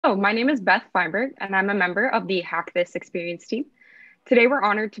Oh, my name is Beth Feinberg, and I'm a member of the HackThis experience team. Today, we're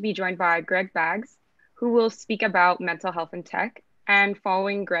honored to be joined by Greg Baugues, who will speak about mental health and tech. And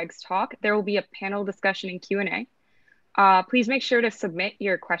following Greg's talk, there will be a panel discussion and Q&A. Please make sure to submit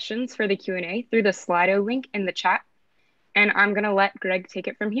your questions for the Q&A through the Slido link in the chat. And I'm going to let Greg take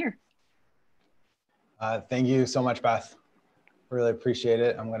it from here. Thank you so much, Beth. Really appreciate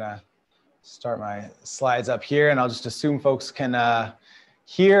it. I'm going to start my slides up here, and I'll just assume folks can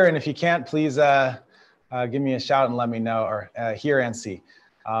hear. And if you can't, please give me a shout and let me know, or hear and see.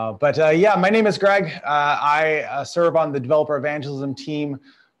 Yeah, my name is Greg. I serve on the Developer Evangelism team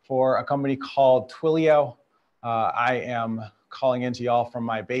for a company called Twilio. I am calling into y'all from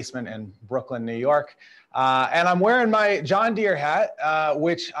my basement in Brooklyn, New York. And I'm wearing my John Deere hat,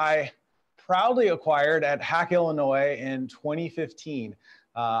 which I proudly acquired at Hack, Illinois in 2015.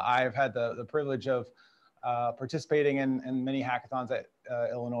 I've had the privilege of participating in many hackathons at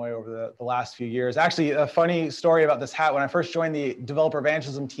Illinois over the last few years. Actually, a funny story about this hat. When I first joined the Developer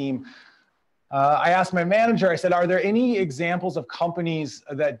Evangelism team, I asked my manager, I said, are there any examples of companies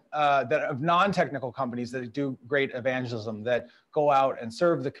of non-technical companies that do great evangelism, that go out and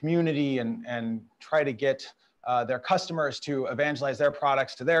serve the community and try to get their customers to evangelize their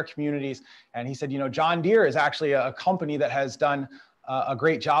products to their communities? And he said, John Deere is actually a company that has done a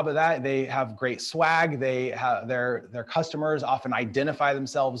great job of that. They have great swag. They have their customers often identify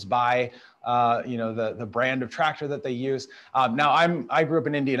themselves by the brand of tractor that they use. Now I grew up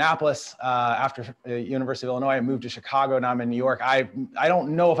in Indianapolis after University of Illinois. I moved to Chicago. Now I'm in New York. I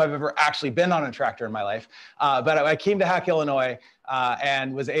don't know if I've ever actually been on a tractor in my life, but I came to Hack, Illinois,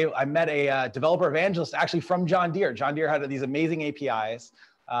 and I met a developer evangelist actually from John Deere. John Deere had these amazing APIs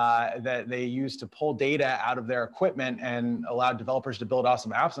that they used to pull data out of their equipment and allowed developers to build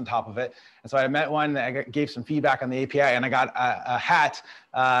awesome apps on top of it. And so I met one, I gave some feedback on the API, and I got a hat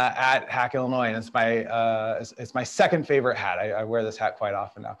at Hack, Illinois. And it's my second favorite hat. I wear this hat quite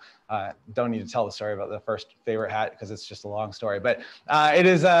often now. Don't need to tell the story about the first favorite hat because it's just a long story. But it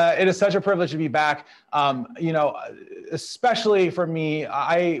is such a privilege to be back. Especially for me,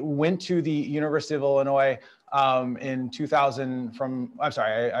 I went to the University of Illinois in 2000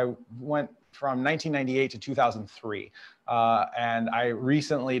 I went from 1998 to 2003. And I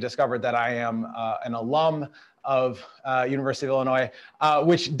recently discovered that I am an alum of University of Illinois,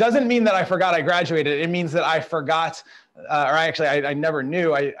 which doesn't mean that I forgot I graduated. It means that I forgot, I never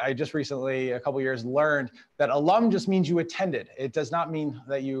knew. I just recently, a couple years, learned that alum just means you attended. It does not mean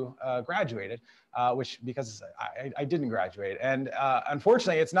that you graduated. Because I didn't graduate. And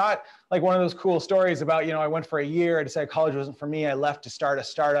unfortunately, it's not like one of those cool stories about, I went for a year, I decided college wasn't for me, I left to start a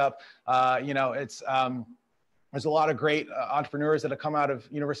startup. There's a lot of great entrepreneurs that have come out of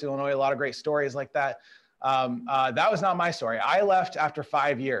University of Illinois, a lot of great stories like that. That was not my story. I left after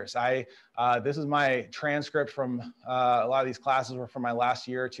 5 years. This is my transcript from a lot of these classes were from my last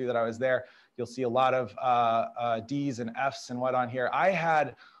year or two that I was there. You'll see a lot of D's and F's and what on here. I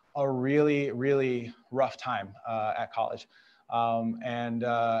had a really, really rough time at college. And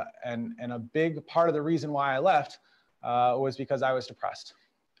a big part of the reason why I left was because I was depressed.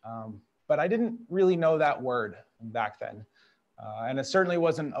 But I didn't really know that word back then. And it certainly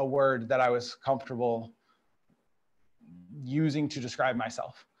wasn't a word that I was comfortable using to describe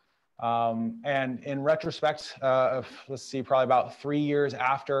myself. And in retrospect, let's see, probably about 3 years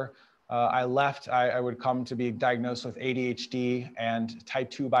after I left, I would come to be diagnosed with ADHD and type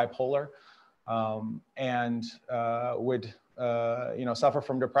 2 bipolar, and would suffer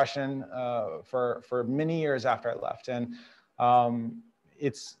from depression for many years after I left. And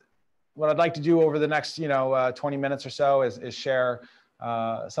it's what I'd like to do over the next 20 minutes or so is share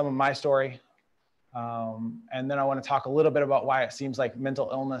some of my story, and then I want to talk a little bit about why it seems like mental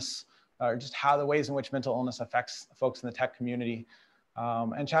illness, or just how the ways in which mental illness affects folks in the tech community.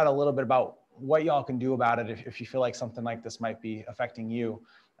 And chat a little bit about what y'all can do about it if you feel like something like this might be affecting you.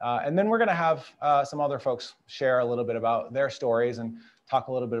 And then we're going to have some other folks share a little bit about their stories and talk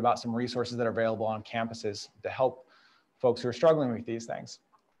a little bit about some resources that are available on campuses to help folks who are struggling with these things.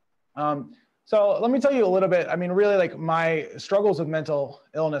 So let me tell you a little bit. I mean, really, like, my struggles with mental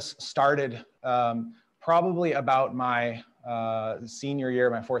illness started probably about my senior year,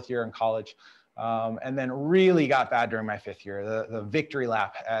 my 4th year in college. And then really got bad during my 5th year, the victory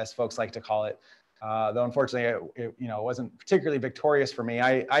lap, as folks like to call it. Though unfortunately, it wasn't particularly victorious for me.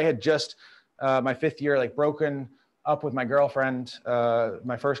 I had just my 5th year, like, broken up with my girlfriend,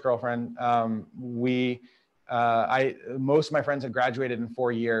 my first girlfriend. Most of my friends had graduated in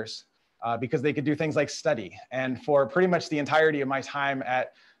 4 years because they could do things like study. And for pretty much the entirety of my time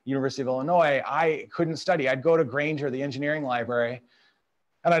at University of Illinois, I couldn't study. I'd go to Granger, the engineering library,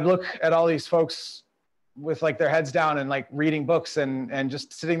 And I'd look at all these folks with like their heads down and like reading books and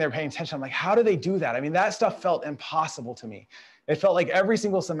just sitting there paying attention. I'm like, how do they do that? I mean, that stuff felt impossible to me. It felt like every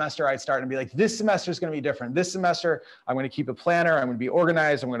single semester I'd start and be like, this semester is going to be different. This semester, I'm going to keep a planner. I'm going to be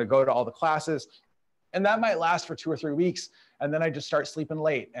organized. I'm going to go to all the classes. And that might last for 2 or 3 weeks. And then I'd just start sleeping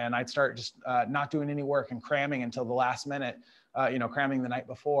late, and I'd start just not doing any work and cramming until the last minute, cramming the night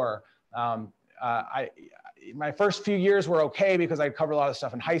before. My first few years were okay because I'd covered a lot of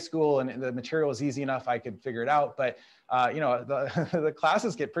stuff in high school and the material was easy enough I could figure it out. But the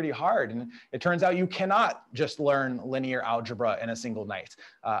classes get pretty hard, and it turns out you cannot just learn linear algebra in a single night.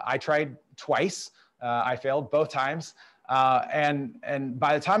 I tried twice. I failed both times. And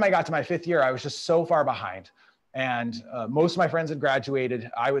by the time I got to my 5th year, I was just so far behind. And most of my friends had graduated.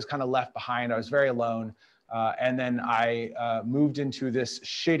 I was kind of left behind. I was very alone. And then I moved into this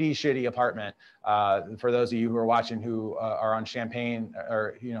shitty apartment. For those of you who are watching who are on Champaign,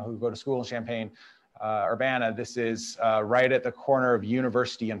 or who go to school in Champaign, Urbana, this is right at the corner of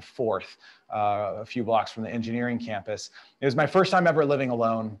University and 4th, a few blocks from the engineering campus. It was my first time ever living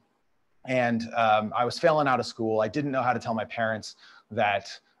alone. And I was failing out of school. I didn't know how to tell my parents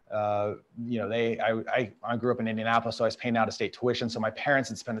that, I grew up in Indianapolis, so I was paying out of state tuition. So my parents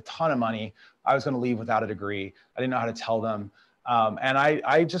had spent a ton of money. I was going to leave without a degree. I didn't know how to tell them. And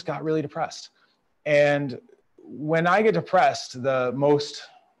I just got really depressed. And when I get depressed, the most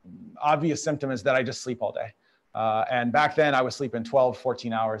obvious symptom is that I just sleep all day. And back then I was sleeping 12,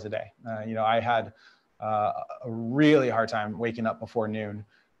 14 hours a day. I had a really hard time waking up before noon.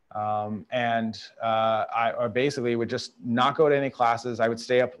 I basically would just not go to any classes. I would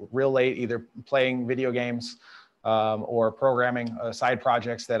stay up real late, either playing video games or programming side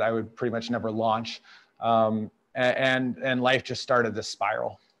projects that I would pretty much never launch. And life just started this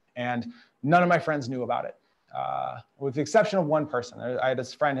spiral. And none of my friends knew about it, with the exception of one person. I had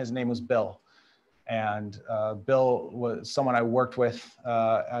this friend, his name was Bill. And Bill was someone I worked with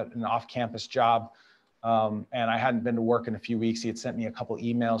at an off-campus job. And I hadn't been to work in a few weeks. He had sent me a couple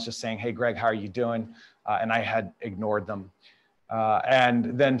emails just saying, hey, Greg, how are you doing? And I had ignored them.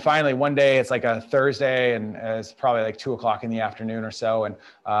 And then finally one day, it's like a Thursday, and it's probably like 2 o'clock in the afternoon or so. And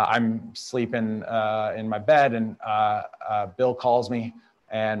I'm sleeping in my bed, and Bill calls me,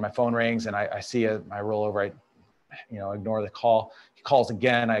 and my phone rings, and I see it. I roll over, I ignore the call. He calls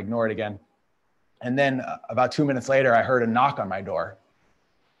again, I ignore it again. And then about 2 minutes later, I heard a knock on my door.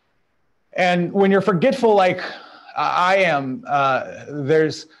 And when you're forgetful, like I am,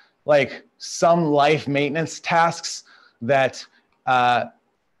 there's like some life maintenance tasks that,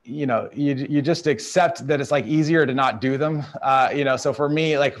 you just accept that it's like easier to not do them. So for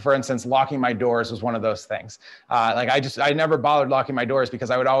me, like, for instance, locking my doors was one of those things. I never bothered locking my doors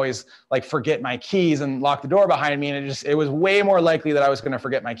because I would always like forget my keys and lock the door behind me. And it was way more likely that I was going to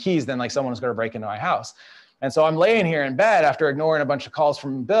forget my keys than like someone was going to break into my house. And so I'm laying here in bed after ignoring a bunch of calls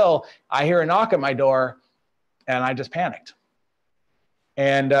from Bill. I hear a knock at my door, and I just panicked.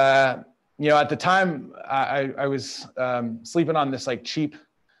 And, at the time I was sleeping on this like cheap,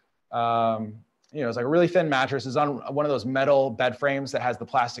 it was like a really thin mattress. It was on one of those metal bed frames that has the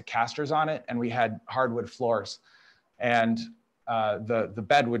plastic casters on it. And we had hardwood floors, and the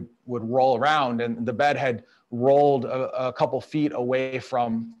bed would roll around, and the bed had rolled a couple feet away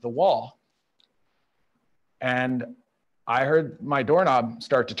from the wall. And I heard my doorknob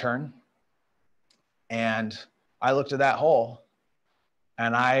start to turn, and I looked at that hole,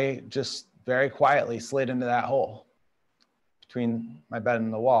 and I just very quietly slid into that hole between my bed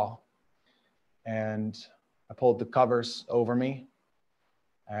and the wall. And I pulled the covers over me,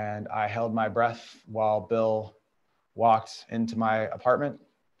 and I held my breath while Bill walked into my apartment,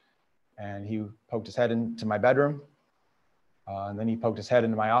 and he poked his head into my bedroom, and then he poked his head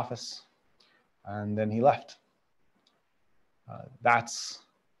into my office. And then he left. That's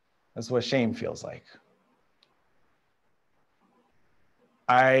what shame feels like.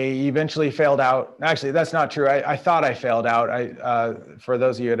 I eventually failed out. Actually, that's not true. I thought I failed out. For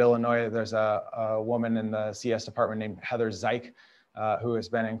those of you at Illinois, there's a woman in the CS department named Heather Zeich, who has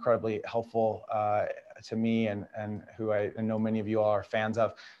been incredibly helpful to me, and who I know many of you all are fans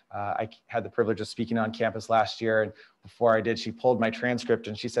of. I had the privilege of speaking on campus last year, and before I did, she pulled my transcript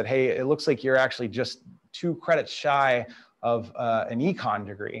and she said, hey, it looks like you're actually just 2 credits shy of an econ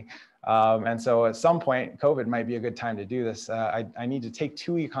degree. And so at some point, COVID might be a good time to do this. I need to take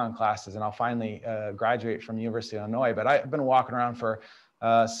 2 econ classes, and I'll finally graduate from University of Illinois. But I've been walking around for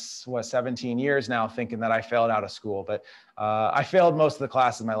 17 years now thinking that I failed out of school. But I failed most of the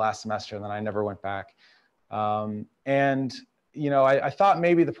classes my last semester, and then I never went back. I thought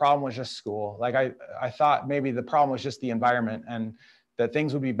maybe the problem was just school. Like I thought maybe the problem was just the environment, and that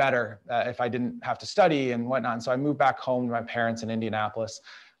things would be better if I didn't have to study and whatnot. And so I moved back home to my parents in Indianapolis.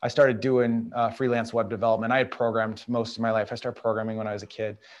 I started doing freelance web development. I had programmed most of my life. I started programming when I was a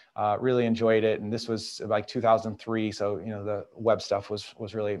kid, really enjoyed it. And this was like 2003. So, the web stuff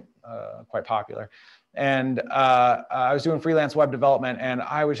was really quite popular. And I was doing freelance web development, and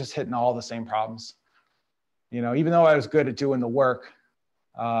I was just hitting all the same problems. Even though I was good at doing the work,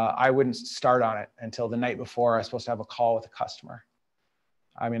 I wouldn't start on it until the night before I was supposed to have a call with a customer.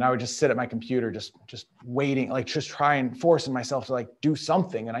 I mean, I would just sit at my computer, just waiting, like just trying, forcing myself to like do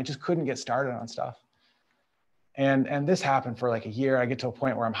something. And I just couldn't get started on stuff. And this happened for like a year. I get to a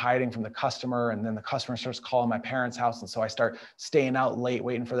point where I'm hiding from the customer, and then the customer starts calling my parents' house. And so I start staying out late,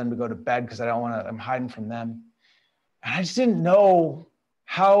 waiting for them to go to bed because I'm hiding from them. And I just didn't know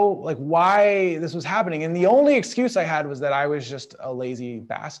why this was happening. And the only excuse I had was that I was just a lazy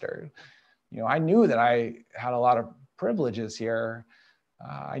bastard. I knew that I had a lot of privileges here.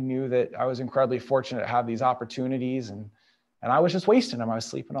 I knew that I was incredibly fortunate to have these opportunities, and I was just wasting them. I was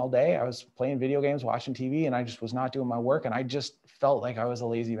sleeping all day. I was playing video games, watching TV, and I just was not doing my work. And I just felt like I was a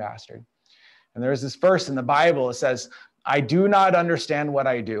lazy bastard. And there's this verse in the Bible. It says, "I do not understand what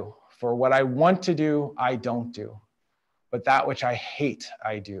I do, for what I want to do, I don't do. But that which I hate,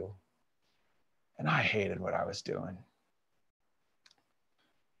 I do." And I hated what I was doing.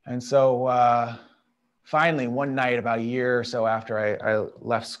 And so finally, one night, about a year or so after I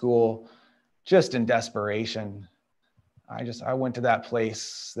left school, just in desperation, I went to that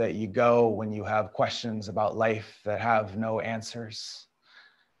place that you go when you have questions about life that have no answers.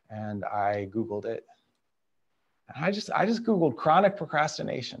 And I Googled it. And I just Googled chronic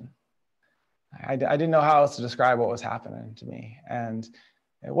procrastination. I didn't know how else to describe what was happening to me. And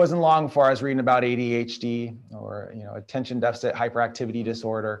it wasn't long before I was reading about ADHD, or attention deficit hyperactivity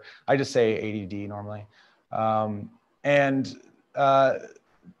disorder. I just say ADD normally. I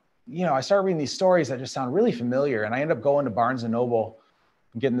started reading these stories that just sound really familiar. And I ended up going to Barnes & Noble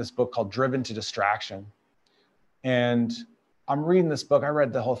and getting this book called Driven to Distraction. And I'm reading this book. I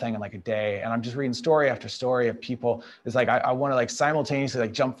read the whole thing in like a day, and I'm just reading story after story of people. It's like, I want to like simultaneously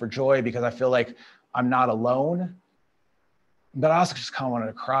like jump for joy because I feel like I'm not alone. But I also just kind of wanted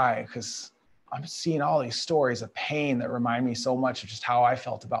to cry because I'm seeing all these stories of pain that remind me so much of just how I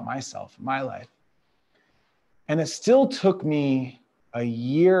felt about myself, my life. And it still took me a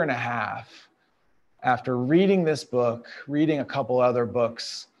year and a half after reading this book, reading a couple other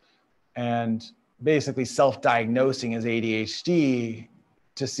books, and basically self-diagnosing as ADHD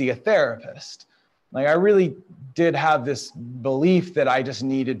to see a therapist. Like, I really did have this belief that I just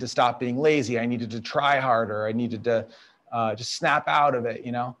needed to stop being lazy. I needed to try harder. I needed to just snap out of it,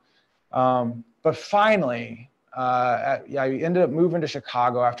 But finally, I ended up moving to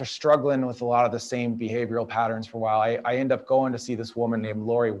Chicago after struggling with a lot of the same behavioral patterns for a while. I ended up going to see this woman named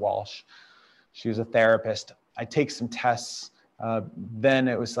Lori Walsh. She was a therapist. I take some tests. Then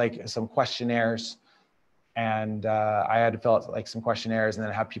it was like some questionnaires, and I had to fill out like some questionnaires, and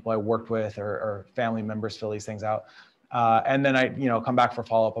then have people I worked with or family members fill these things out. And then I, come back for a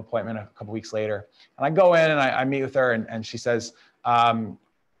follow-up appointment a couple weeks later, and I go in and I meet with her, and she says,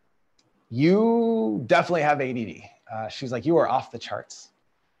 "You definitely have ADD." She's like, "You are off the charts."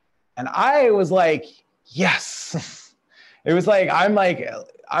 And I was like, yes. It was like, I'm like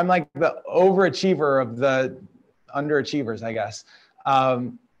the overachiever of the underachievers, I guess.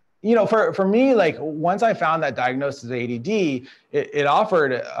 For me, like once I found that diagnosis of ADD, it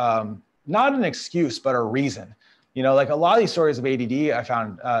offered not an excuse, but a reason. Like a lot of these stories of ADD, I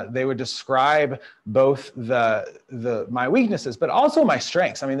found they would describe both my weaknesses, but also my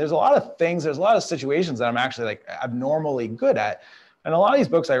strengths. I mean, there's a lot of situations that I'm actually like abnormally good at. And a lot of these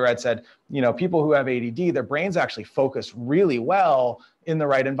books I read said, people who have ADD, their brains actually focus really well in the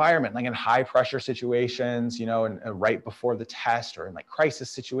right environment, like in high pressure situations, and right before the test, or in like crisis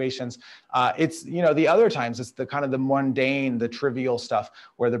situations. It's, the other times it's the kind of the mundane, the trivial stuff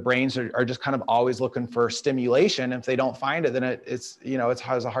where the brains are just kind of always looking for stimulation. If they don't find it, then it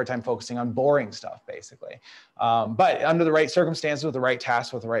has a hard time focusing on boring stuff, basically. But under the right circumstances, with the right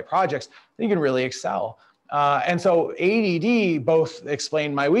tasks, with the right projects, you can really excel. And so ADD both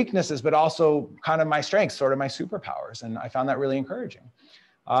explained my weaknesses, but also kind of my strengths, sort of my superpowers. And I found that really encouraging.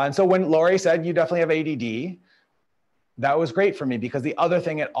 And so when Lori said, "You definitely have ADD," that was great for me, because the other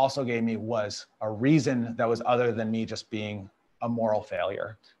thing it also gave me was a reason that was other than me just being a moral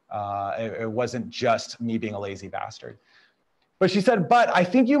failure. It wasn't just me being a lazy bastard. But she said, "But I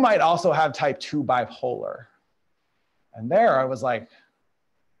think you might also have type 2 bipolar." And there I was like,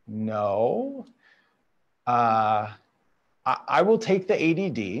 no. I will take the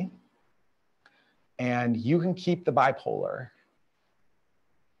ADD and you can keep the bipolar.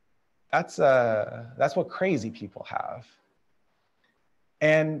 that's what crazy people have.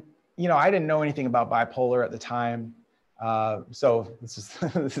 And, you know, I didn't know anything about bipolar at the time. So this is,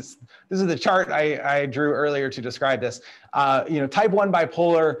 this is the chart I drew earlier to describe this. You know, type 1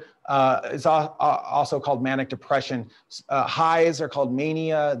 bipolar is also called manic depression. Highs are called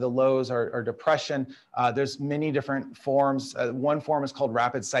mania. The lows are depression. There's many different forms. One form is called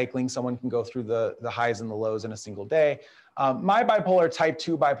rapid cycling. Someone can go through the highs and the lows in a single day. My bipolar, type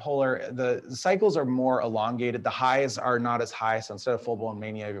 2 bipolar, the cycles are more elongated. The highs are not as high. So instead of full-blown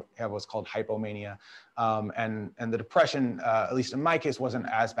mania, you have what's called hypomania. And the depression, at least in my case, wasn't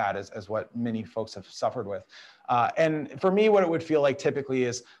as bad as what many folks have suffered with. And for me, what it would feel like typically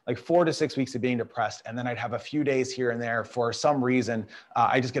is like 4 to 6 weeks of being depressed. And then I'd have a few days here and there for some reason.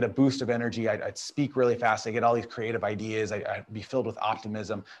 I just get a boost of energy. I'd speak really fast. I get all these creative ideas. I'd be filled with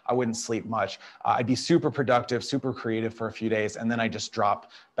optimism. I wouldn't sleep much. I'd be super productive, super creative for a few days. And then I just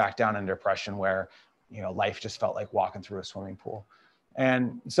drop back down in depression where, you know, life just felt like walking through a swimming pool.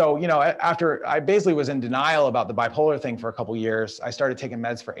 And so, you know, after I basically was in denial about the bipolar thing for a couple of years, I started taking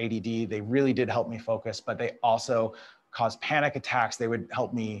meds for ADD. They really did help me focus, but they also caused panic attacks. They would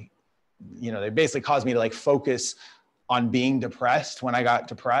help me, you know, they basically caused me to like focus on being depressed when I got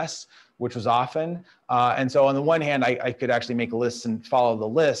depressed, which was often. And so on the one hand, I could actually make lists and follow the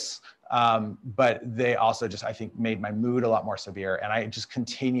lists, but they also just, I think, made my mood a lot more severe. And I just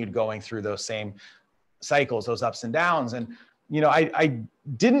continued going through those same cycles, those ups and downs. And you know, I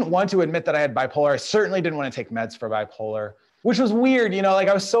didn't want to admit that I had bipolar. I certainly didn't want to take meds for bipolar, which was weird. You know, like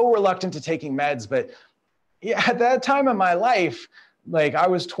I was so reluctant to taking meds, but yeah, at that time in my life, like I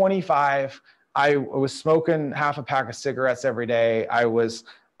was 25, I was smoking half a pack of cigarettes every day. I was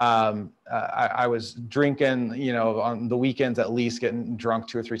drinking, you know, on the weekends at least, getting drunk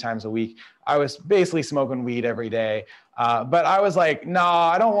 2 or 3 times a week. I was basically smoking weed every day. But I was like, no,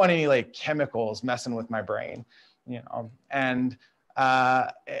 I don't want any like chemicals messing with my brain. You know, and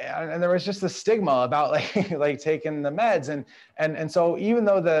there was just the stigma about like taking the meds, and so even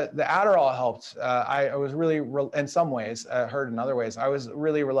though the Adderall helped, I was really in some ways, hurt in other ways, I was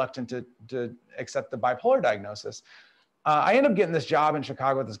really reluctant to accept the bipolar diagnosis. I ended up getting this job in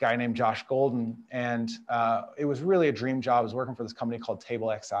Chicago with this guy named Josh Golden, and it was really a dream job. I was working for this company called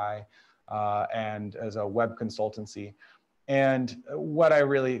TableXI, and as a web consultancy. And what I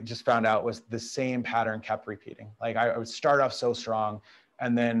really just found out was the same pattern kept repeating. Like I would start off so strong,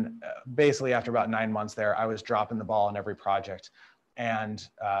 and then basically after about 9 months there, I was dropping the ball in every project. And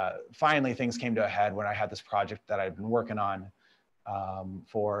finally things came to a head when I had this project that I'd been working on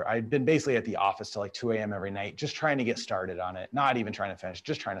I'd been basically at the office till like 2 a.m. every night, just trying to get started on it, not even trying to finish,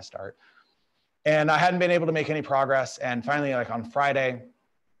 just trying to start. And I hadn't been able to make any progress. And finally, like on Friday,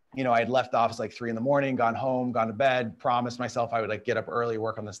 you know, I had left the office like 3 a.m, gone home, gone to bed, promised myself I would like get up early,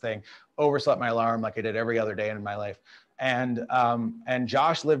 work on this thing, overslept my alarm like I did every other day in my life. And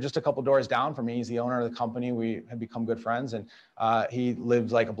Josh lived just a couple doors down from me. He's the owner of the company. We had become good friends, and he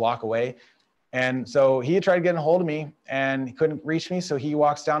lived like a block away. And so he tried getting a hold of me and he couldn't reach me. So he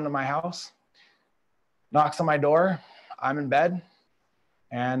walks down to my house, knocks on my door. I'm in bed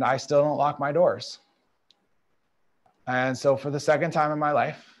and I still don't lock my doors. And so for the second time in my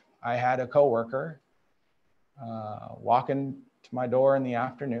life, I had a coworker walk into my door in the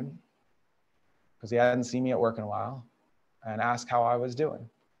afternoon because he hadn't seen me at work in a while and ask how I was doing.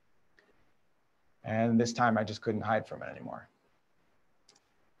 And this time I just couldn't hide from it anymore.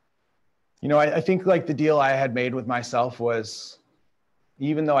 You know, I think like the deal I had made with myself was,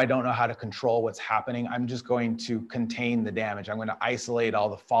 even though I don't know how to control what's happening, I'm just going to contain the damage. I'm going to isolate all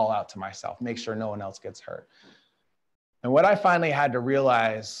the fallout to myself, make sure no one else gets hurt. And what I finally had to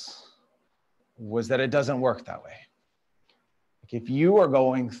realize was that it doesn't work that way. Like if you are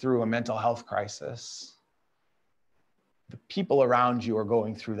going through a mental health crisis, the people around you are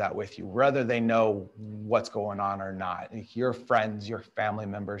going through that with you, whether they know what's going on or not. Like your friends, your family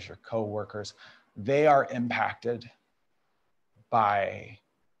members, your coworkers, they are impacted by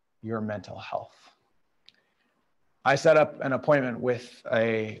your mental health. I set up an appointment with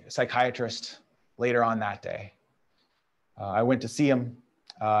a psychiatrist later on that day. I went to see him.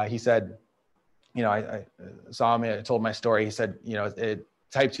 He said, you know, I saw him, I told my story. He said, you know,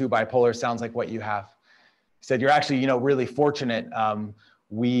 type 2 bipolar sounds like what you have. He said, you're actually, you know, really fortunate.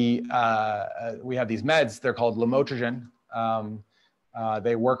 We have these meds, they're called lamotrigine.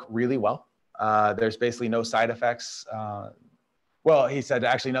 They work really well. There's basically no side effects. Well, he said,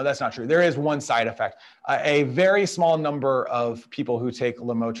 actually, no, that's not true. There is one side effect. A very small number of people who take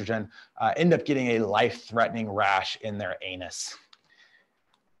lamotrigine end up getting a life-threatening rash in their anus.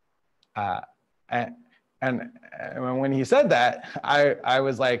 And when he said that, I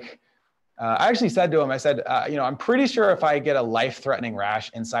was like, I actually said to him, I said, I'm pretty sure if I get a life-threatening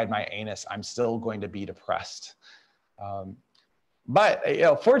rash inside my anus, I'm still going to be depressed. But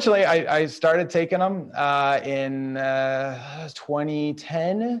fortunately, I started taking them in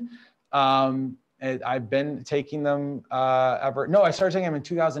 2010. I've been taking them I started taking them in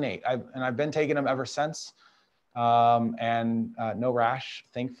 2008, and I've been taking them ever since. And no rash,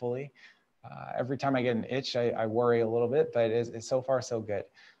 thankfully. Every time I get an itch, I worry a little bit, but it's so far so good.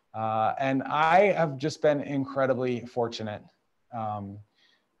 And I have just been incredibly fortunate.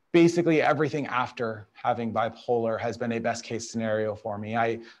 Basically everything after having bipolar has been a best case scenario for me.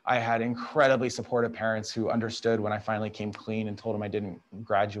 I had incredibly supportive parents who understood when I finally came clean and told them I didn't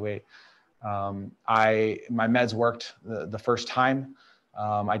graduate. My meds worked the first time.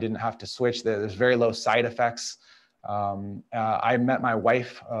 I didn't have to switch. There's very low side effects. I met my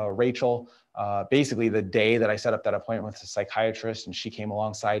wife, Rachel, basically the day that I set up that appointment with a psychiatrist, and she came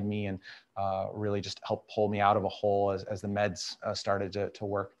alongside me and really just helped pull me out of a hole as the meds started to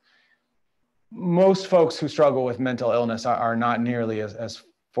work. Most folks who struggle with mental illness are not nearly as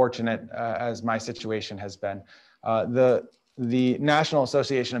fortunate as my situation has been. The National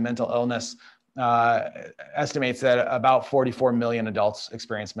Association of Mental Illness estimates that about 44 million adults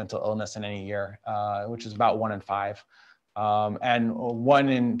experience mental illness in any year, which is about 1 in 5. And 1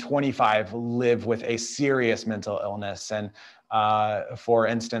 in 25 live with a serious mental illness. And for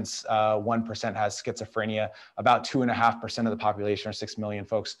instance, 1% has schizophrenia. About 2.5% of the population, or 6 million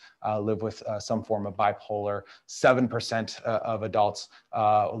folks, live with some form of bipolar. 7% of adults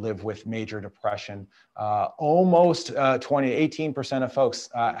live with major depression. Almost 18% of folks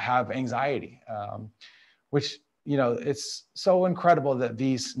have anxiety, which, it's so incredible that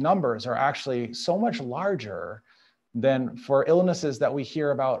these numbers are actually so much larger than for illnesses that we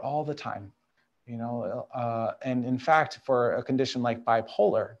hear about all the time. And in fact, for a condition like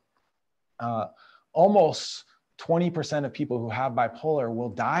bipolar, almost 20% of people who have bipolar will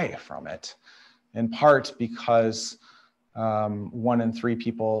die from it, in part because 1 in 3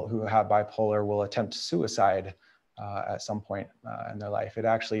 people who have bipolar will attempt suicide at some point in their life.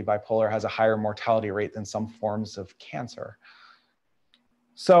 Bipolar has a higher mortality rate than some forms of cancer.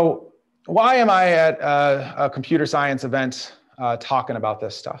 So why am I at a computer science event talking about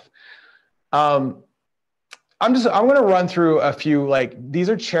this stuff? I'm going to run through a few, these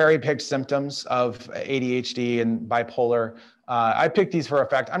are cherry-picked symptoms of ADHD and bipolar. I picked these for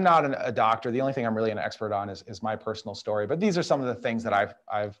effect. I'm not a doctor. The only thing I'm really an expert on is my personal story, but these are some of the things that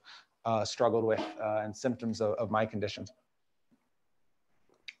I've struggled with and symptoms of my conditions.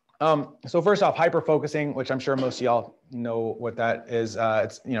 So first off, hyperfocusing, which I'm sure most of y'all know what that is.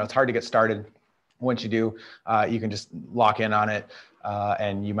 It's hard to get started. Once you do, you can just lock in on it,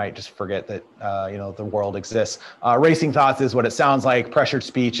 and you might just forget that the world exists. Racing thoughts is what it sounds like. Pressured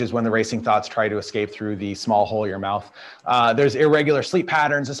speech is when the racing thoughts try to escape through the small hole in your mouth. There's irregular sleep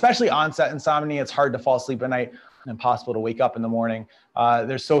patterns, especially onset insomnia. It's hard to fall asleep at night, impossible to wake up in the morning.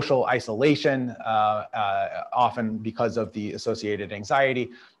 There's social isolation, often because of the associated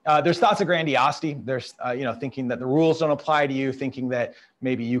anxiety. There's thoughts of grandiosity. There's, thinking that the rules don't apply to you, thinking that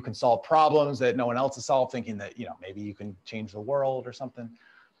maybe you can solve problems that no one else has solved, thinking that, maybe you can change the world or something.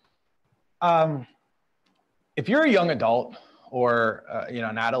 If you're a young adult or,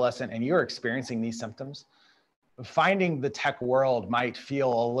 an adolescent and you're experiencing these symptoms, finding the tech world might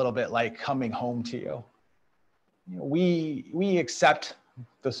feel a little bit like coming home to you. We accept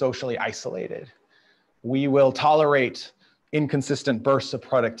the socially isolated. We will tolerate inconsistent bursts of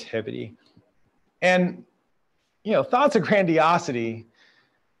productivity. And, thoughts of grandiosity,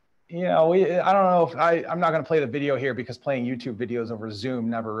 I don't know if I'm not going to play the video here because playing YouTube videos over Zoom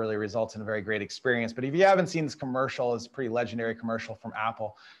never really results in a very great experience. But if you haven't seen this commercial, it's a pretty legendary commercial from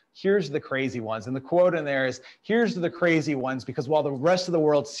Apple. Here's the crazy ones. And the quote in there is, here's the crazy ones, because while the rest of the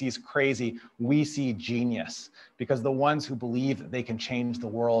world sees crazy, we see genius, because the ones who believe that they can change the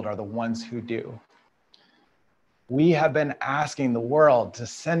world are the ones who do. We have been asking the world to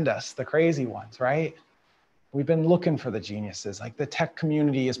send us the crazy ones, right? We've been looking for the geniuses. Like, the tech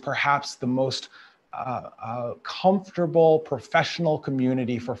community is perhaps the most comfortable professional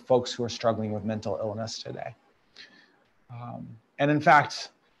community for folks who are struggling with mental illness today. And in fact,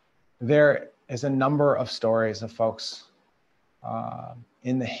 there is a number of stories of folks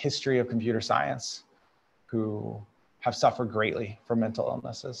in the history of computer science who have suffered greatly from mental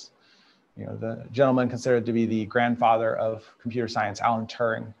illnesses. The gentleman considered to be the grandfather of computer science, Alan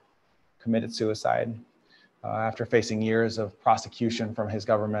Turing, committed suicide after facing years of prosecution from his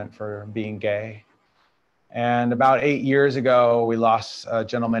government for being gay. And about 8 years ago, we lost a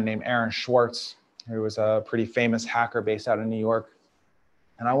gentleman named Aaron Swartz, who was a pretty famous hacker based out of New York.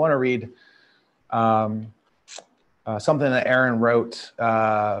 And I want to read Something that Aaron wrote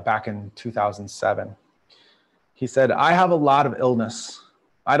back in 2007. He said, "I have a lot of illness.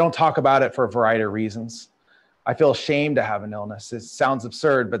 I don't talk about it for a variety of reasons. I feel ashamed to have an illness. It sounds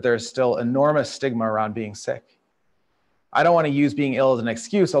absurd, but there's still enormous stigma around being sick. I don't want to use being ill as an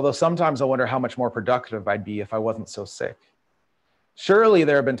excuse, although sometimes I wonder how much more productive I'd be if I wasn't so sick. Surely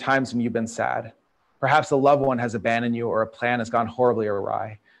there have been times when you've been sad. Perhaps a loved one has abandoned you or a plan has gone horribly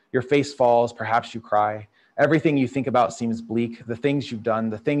awry. Your face falls, perhaps you cry. Everything you think about seems bleak. The things you've done,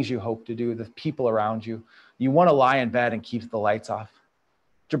 the things you hope to do, the people around you. You want to lie in bed and keep the lights off.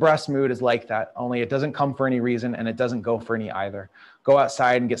 Depressed mood is like that, only it doesn't come for any reason and it doesn't go for any either. Go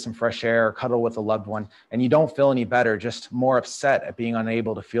outside and get some fresh air or cuddle with a loved one, and you don't feel any better, just more upset at being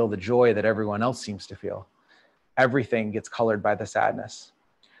unable to feel the joy that everyone else seems to feel. Everything gets colored by the sadness.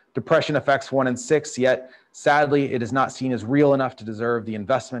 Depression affects 1 in 6, yet sadly, it is not seen as real enough to deserve the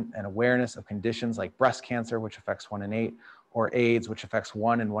investment and awareness of conditions like breast cancer, which affects 1 in 8, or AIDS, which affects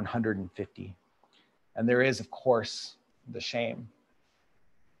 1 in 150. And there is, of course, the shame.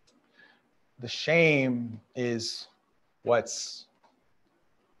 The shame is what's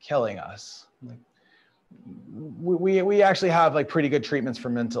killing us. We actually have like pretty good treatments for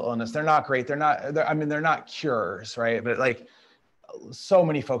mental illness. They're not great. They're not cures, right? But like so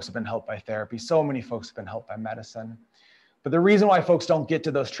many folks have been helped by therapy. So many folks have been helped by medicine. But the reason why folks don't get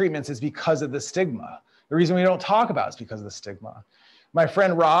to those treatments is because of the stigma. The reason we don't talk about it is because of the stigma. My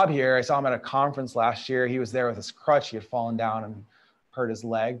friend Rob here, I saw him at a conference last year. He was there with his crutch. He had fallen down and hurt his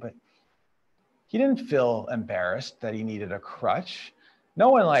leg, but he didn't feel embarrassed that he needed a crutch. No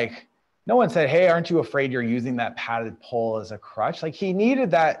one said, "Hey, aren't you afraid you're using that padded pole as a crutch?" Like he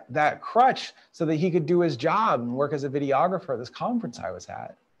needed that crutch so that he could do his job and work as a videographer at this conference I was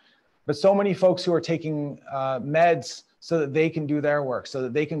at. But so many folks who are taking meds so that they can do their work, so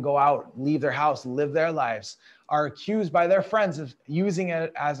that they can go out, leave their house, live their lives, are accused by their friends of using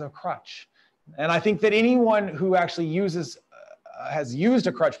it as a crutch. And I think that anyone who actually has used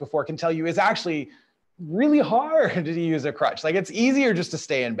a crutch before can tell you it's actually really hard to use a crutch. Like it's easier just to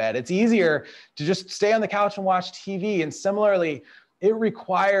stay in bed. It's easier to just stay on the couch and watch TV. And similarly, it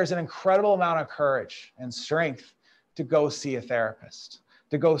requires an incredible amount of courage and strength to go see a therapist,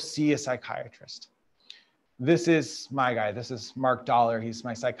 to go see a psychiatrist. This is my guy. This is Mark Dollar. He's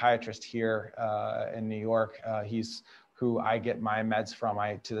my psychiatrist here in New York. He's who I get my meds from.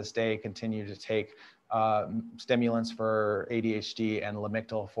 I, to this day, continue to take stimulants for ADHD and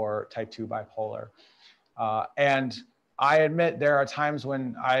Lamictal for type 2 bipolar. And I admit there are times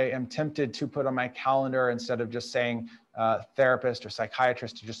when I am tempted to put on my calendar, instead of just saying therapist or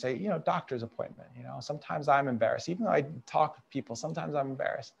psychiatrist, to just say, doctor's appointment. Sometimes I'm embarrassed. Even though I talk with people, sometimes I'm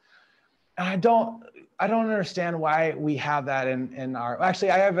embarrassed. And I don't understand why we have that in our,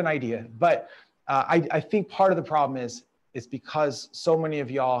 actually I have an idea, but I think part of the problem is because so many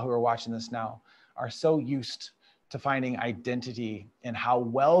of y'all who are watching this now are so used to finding identity in how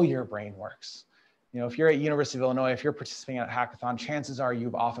well your brain works. If you're at University of Illinois, if you're participating at a hackathon, chances are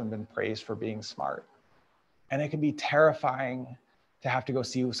you've often been praised for being smart. And it can be terrifying to have to go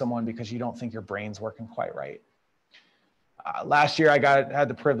see someone because you don't think your brain's working quite right. Last year, I had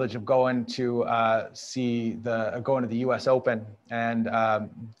the privilege of going to the US Open, and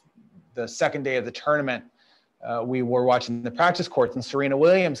the second day of the tournament, we were watching the practice courts, and Serena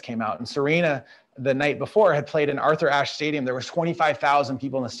Williams came out. And Serena, the night before, had played in Arthur Ashe Stadium. There was 25,000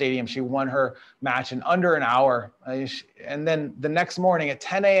 people in the stadium. She won her match in under an hour. And then the next morning at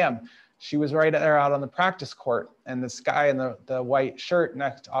 10 a.m., she was right there out on the practice court. And this guy in the white shirt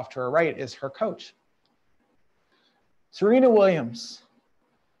next off to her right is her coach. Serena Williams,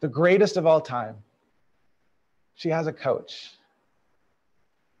 the greatest of all time, she has a coach.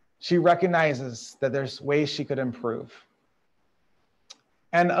 She recognizes that there's ways she could improve.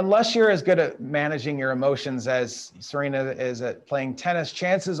 And unless you're as good at managing your emotions as Serena is at playing tennis,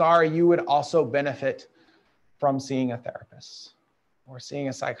 chances are you would also benefit from seeing a therapist or seeing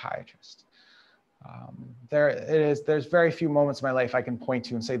a psychiatrist. There's very few moments in my life I can point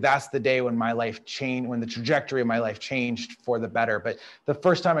to and say that's the day when my life changed, when the trajectory of my life changed for the better. But the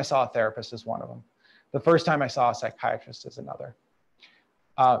first time I saw a therapist is one of them. The first time I saw a psychiatrist is another.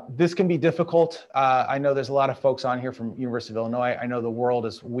 This can be difficult. I know there's a lot of folks on here from University of Illinois. I know the world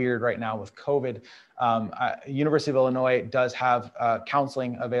is weird right now with COVID. University of Illinois does have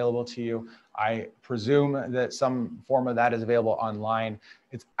counseling available to you. I presume that some form of that is available online.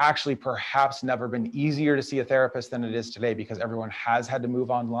 It's actually perhaps never been easier to see a therapist than it is today because everyone has had to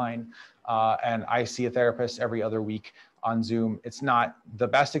move online. And I see a therapist every other week on Zoom. It's not the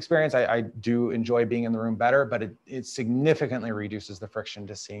best experience. I do enjoy being in the room better, but it significantly reduces the friction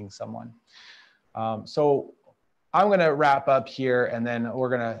to seeing someone. So I'm going to wrap up here, and then we're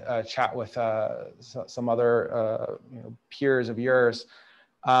going to chat with some other peers of yours.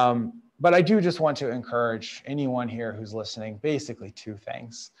 But I do just want to encourage anyone here who's listening, basically two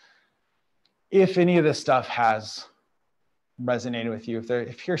things. If any of this stuff has resonated with you,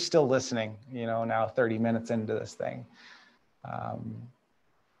 if you're still listening, now 30 minutes into this thing,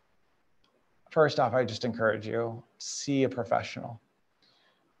 first off, I just encourage you, see a professional.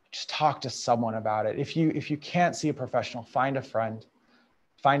 Just talk to someone about it. If you can't see a professional, find a friend,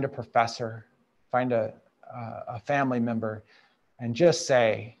 find a professor, find a family member, and just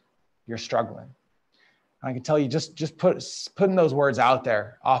say you're struggling. I can tell you, just putting those words out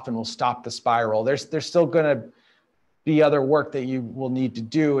there often will stop the spiral. There's still going to be other work that you will need to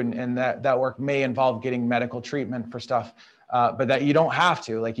do, and that work may involve getting medical treatment for stuff, but that you don't have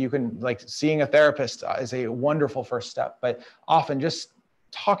to. Seeing a therapist is a wonderful first step, but often just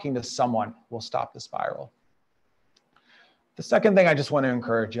talking to someone will stop the spiral. The second thing I just want to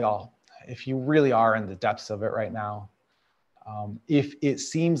encourage y'all, if you really are in the depths of it right now, if it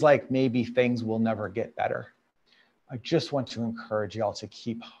seems like maybe things will never get better, I just want to encourage y'all to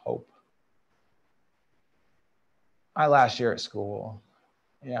keep hope. My last year at school,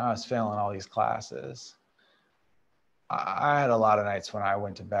 I was failing all these classes. I had a lot of nights when I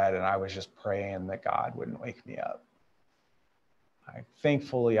went to bed and I was just praying that God wouldn't wake me up.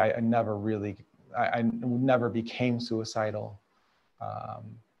 Thankfully, I never became suicidal.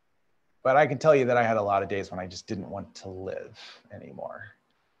 But I can tell you that I had a lot of days when I just didn't want to live anymore,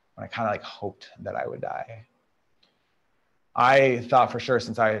 when I kind of hoped that I would die. I thought for sure,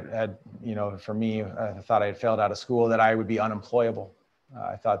 since I had, for me, I thought I had failed out of school, that I would be unemployable.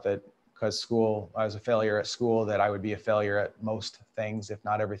 I thought that because I was a failure at school, that I would be a failure at most things, if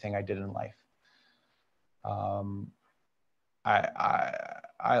not everything I did in life.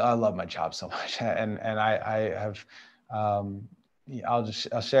 I love my job so much, and I have. I'll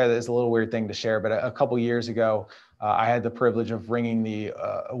share this. A little weird thing to share, but a couple years ago, I had the privilege of ringing the.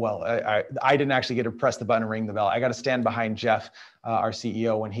 I didn't actually get to press the button and ring the bell. I got to stand behind Jeff, our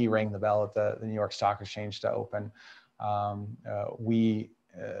CEO, when he rang the bell at the New York Stock Exchange to open.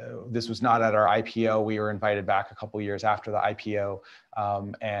 This was not at our IPO. We were invited back a couple years after the IPO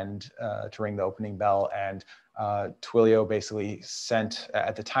and to ring the opening bell. And Twilio basically sent,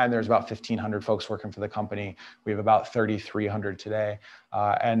 at the time there was about 1,500 folks working for the company. We have about 3,300 today.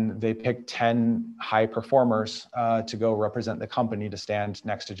 And they picked 10 high performers to go represent the company to stand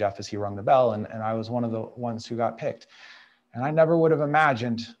next to Jeff as he rung the bell. And I was one of the ones who got picked. And I never would have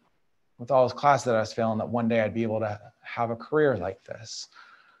imagined, with all this class that I was failing, that one day I'd be able to have a career like this.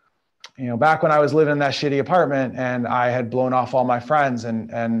 Back when I was living in that shitty apartment and I had blown off all my friends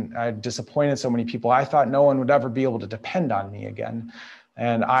and I disappointed so many people, I thought no one would ever be able to depend on me again.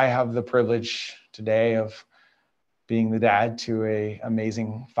 And I have the privilege today of being the dad to an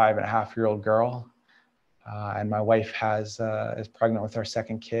amazing 5.5-year-old girl. And my wife is pregnant with our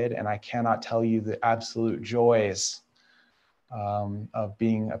second kid. And I cannot tell you the absolute joys of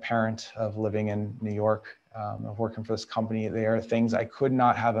being a parent, of living in New York, of working for this company. They are things I could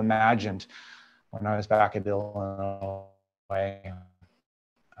not have imagined when I was back at Illinois.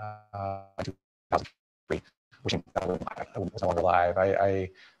 2003, wishing I was no longer alive. I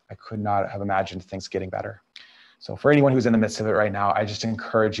could not have imagined things getting better. So for anyone who's in the midst of it right now, I just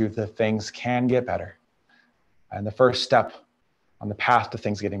encourage you that things can get better. And the first step on the path to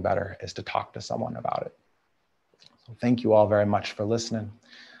things getting better is to talk to someone about it. So thank you all very much for listening.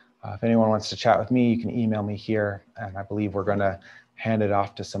 If anyone wants to chat with me, you can email me here. And I believe we're going to hand it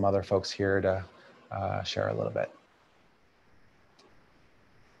off to some other folks here to share a little bit.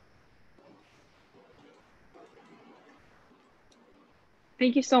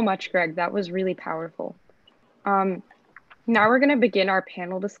 Thank you so much, Greg. That was really powerful. Now we're going to begin our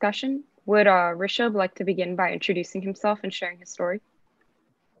panel discussion. Would Rishabh like to begin by introducing himself and sharing his story?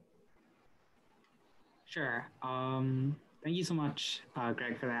 Sure. Thank you so much,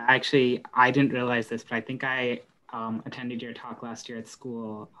 Greg, for that. Actually, I didn't realize this, but I think I attended your talk last year at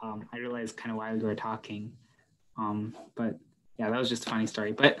school. I realized kind of while you were talking. But yeah, that was just a funny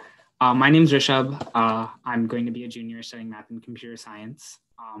story. But my name's Rishabh. I'm going to be a junior studying math and computer science.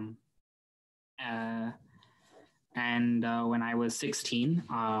 And when I was 16,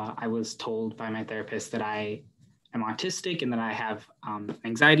 I was told by my therapist that I am autistic and that I have an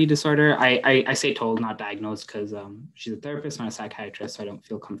anxiety disorder. I say told, not diagnosed, because she's a therapist, not a psychiatrist, so I don't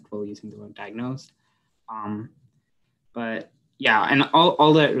feel comfortable using the word diagnosed. But yeah, and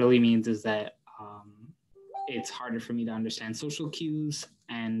all that really means is that it's harder for me to understand social cues,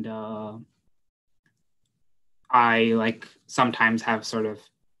 and I sometimes have sort of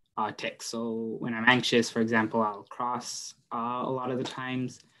tics. So when I'm anxious, for example, I'll cross a lot of the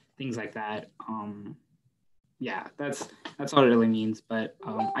times, things like that. Yeah, that's all it really means. But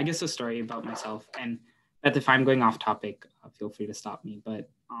I guess a story about myself, and that if I'm going off topic, feel free to stop me. But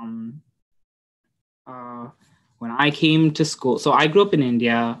when I came to school, so I grew up in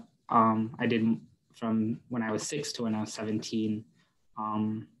India. I did from when I was 6 to when I was 17.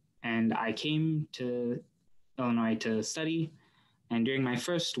 And I came to Illinois to study. And during my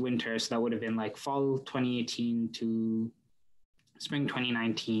first winter, so that would have been like fall 2018 to spring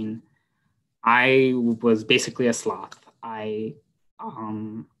 2019, I was basically a sloth. I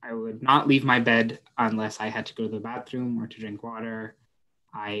would not leave my bed unless I had to go to the bathroom or to drink water.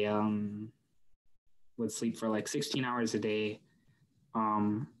 I would sleep for like 16 hours a day.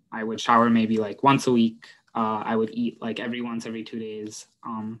 I would shower maybe like once a week. I would eat like every 2 days.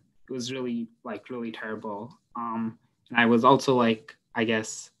 It was really terrible. And I was also like, I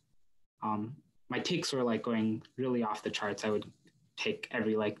guess, my tics were like going really off the charts. I would take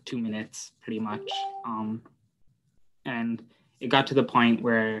every like 2 minutes pretty much. And it got to the point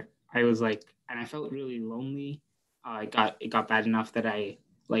where I was like, and I felt really lonely. It got bad enough that I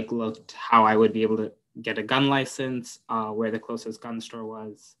like looked how I would be able to get a gun license, where the closest gun store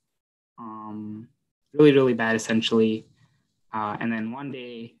was. Really, really bad essentially. And then one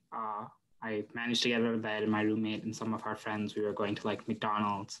day, I managed to get out of bed, and my roommate and some of our friends, we were going to like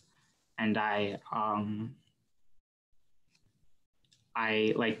McDonald's, and I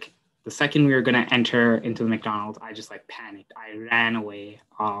like the second we were gonna enter into the McDonald's, I just like panicked. I ran away.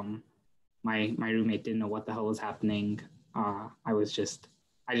 My roommate didn't know what the hell was happening. I just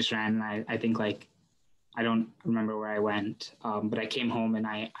ran, and I think like I don't remember where I went, but I came home and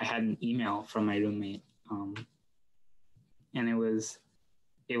I had an email from my roommate, and it was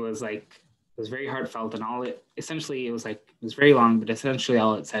very heartfelt, and it was very long, but essentially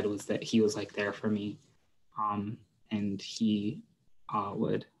all it said was that he was like there for me, and he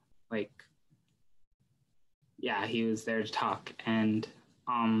would like, yeah, he was there to talk, and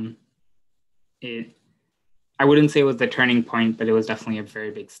I wouldn't say it was the turning point, but it was definitely a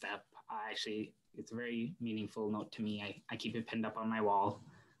very big step. Actually, it's a very meaningful note to me. I keep it pinned up on my wall.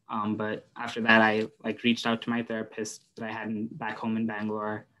 But after that, I like reached out to my therapist that I had back home in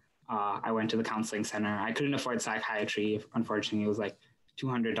Bangalore. I went to the counseling center. I couldn't afford psychiatry. Unfortunately, it was like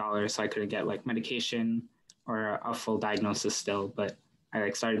 $200, so I couldn't get like medication or a full diagnosis still. But I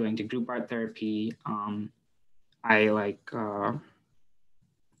like started going to group art therapy. I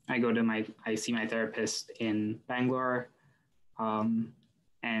see my therapist in Bangalore.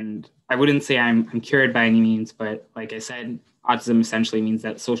 And I wouldn't say I'm cured by any means, but like I said, autism essentially means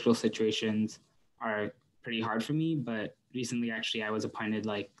that social situations are pretty hard for me. But recently, actually, I was appointed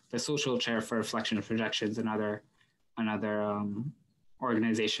like the social chair for reflection and projections, another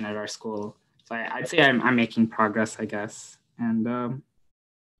organization at our school. So I'd say I'm making progress, I guess. And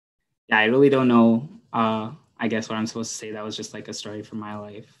yeah, I really don't know, I guess, what I'm supposed to say. That was just like a story from my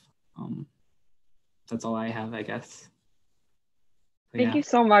life. That's all I have, I guess. Thank you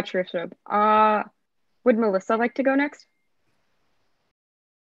so much, Rishabh. Would Melissa like to go next?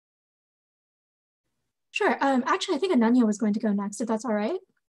 Sure. Actually, I think Ananya was going to go next, if that's all right.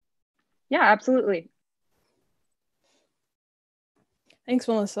 Yeah, absolutely. Thanks,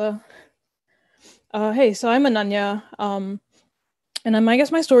 Melissa. Hey, so I'm Ananya, and I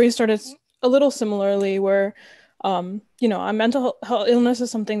guess my story started a little similarly, where mental health illness is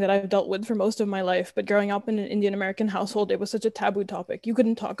something that I've dealt with for most of my life, but growing up in an Indian American household, it was such a taboo topic. You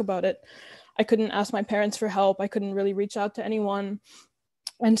couldn't talk about it. I couldn't ask my parents for help. I couldn't really reach out to anyone.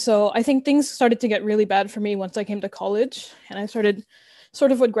 And so I think things started to get really bad for me once I came to college, and I started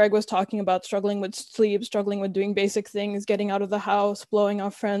sort of what Greg was talking about, struggling with sleep, struggling with doing basic things, getting out of the house, blowing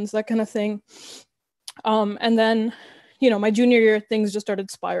off friends, that kind of thing. And then, my junior year, things just started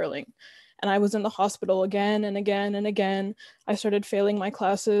spiraling. And I was in the hospital again and again and again. I started failing my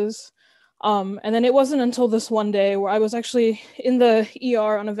classes. And then it wasn't until this one day where I was actually in the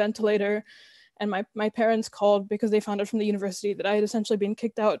ER on a ventilator, and my parents called because they found out from the university that I had essentially been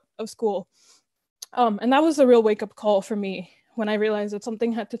kicked out of school. And that was a real wake-up call for me when I realized that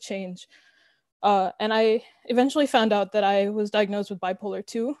something had to change. And I eventually found out that I was diagnosed with bipolar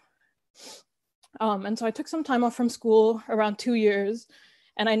 2. And so I took some time off from school, around 2 years,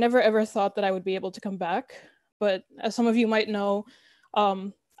 and I never ever thought that I would be able to come back. But as some of you might know,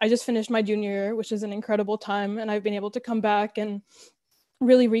 I just finished my junior year, which is an incredible time, and I've been able to come back and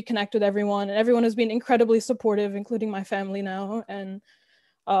really reconnect with everyone. And everyone has been incredibly supportive, including my family now. And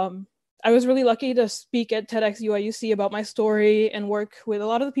I was really lucky to speak at TEDx UIUC about my story and work with a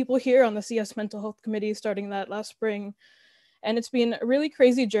lot of the people here on the CS Mental Health Committee, starting that last spring. And it's been a really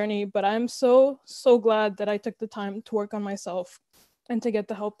crazy journey, but I'm so glad that I took the time to work on myself and to get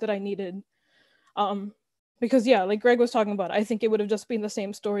the help that I needed. Because yeah, like Greg was talking about, I think it would have just been the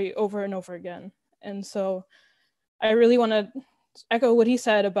same story over and over again. And so I really want to echo what he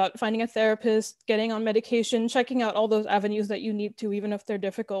said about finding a therapist, getting on medication, checking out all those avenues that you need to, even if they're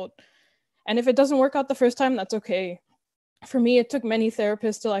difficult. And if it doesn't work out the first time, that's okay. For me, it took many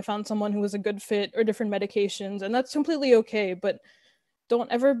therapists till I found someone who was a good fit, or different medications, and that's completely okay. But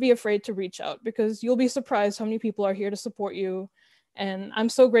don't ever be afraid to reach out, because you'll be surprised how many people are here to support you. And I'm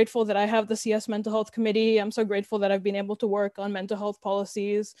so grateful that I have the CS Mental Health Committee. I'm so grateful that I've been able to work on mental health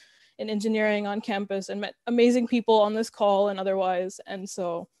policies in engineering on campus and met amazing people on this call and otherwise. And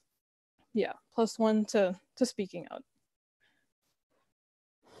so, yeah, +1 to speaking out.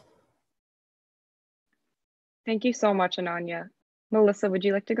 Thank you so much, Ananya. Melissa, would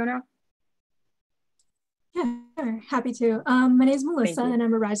you like to go now? Yeah, sure. Happy to. My name is Melissa, and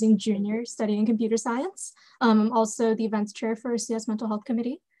I'm a rising junior studying computer science. I'm also the events chair for CS Mental Health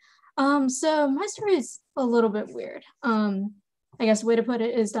Committee. So my story is a little bit weird. I guess the way to put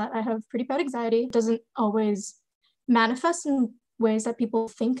it is that I have pretty bad anxiety. It doesn't always manifest in ways that people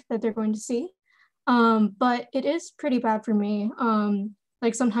think that they're going to see. But it is pretty bad for me.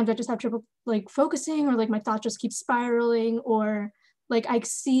 Like sometimes I just have trouble like focusing, or like my thoughts just keep spiraling, or like I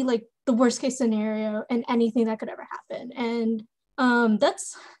see like the worst case scenario and anything that could ever happen. And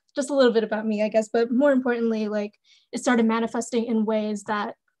that's just a little bit about me, I guess. But more importantly, like it started manifesting in ways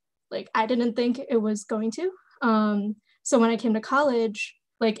that like I didn't think it was going to. So when I came to college,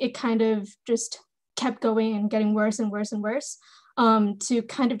 like it kind of just kept going and getting worse and worse and worse. To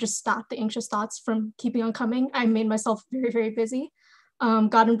kind of just stop the anxious thoughts from keeping on coming, I made myself very, very busy.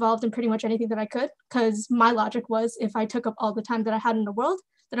 Got involved in pretty much anything that I could, because my logic was if I took up all the time that I had in the world,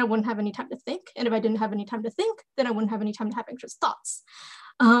 then I wouldn't have any time to think. And if I didn't have any time to think, then I wouldn't have any time to have anxious thoughts.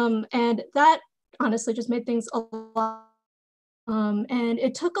 And that honestly just made things a lot. And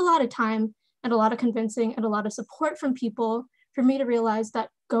it took a lot of time and a lot of convincing and a lot of support from people for me to realize that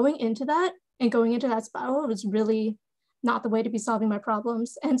going into that spiral was really not the way to be solving my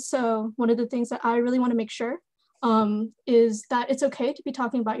problems. And so one of the things that I really want to make sure is that it's okay to be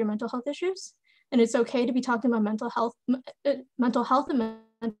talking about your mental health issues, and it's okay to be talking about mental health and mental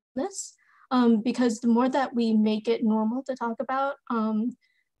illness, because the more that we make it normal to talk about,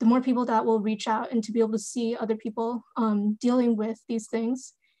 the more people that will reach out and to be able to see other people dealing with these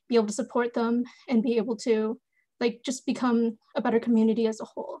things, be able to support them, and be able to like just become a better community as a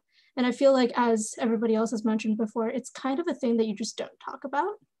whole. And I feel like, as everybody else has mentioned before, it's kind of a thing that you just don't talk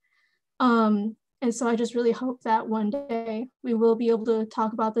about. And so I just really hope that one day we will be able to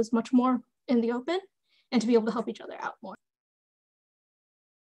talk about this much more in the open, and to be able to help each other out more.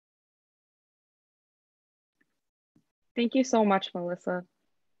 Thank you so much, Melissa.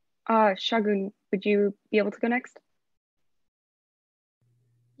 Shagun, would you be able to go next?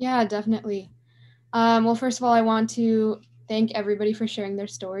 Yeah, definitely. Well, first of all, I want to thank everybody for sharing their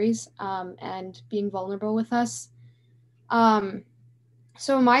stories and being vulnerable with us.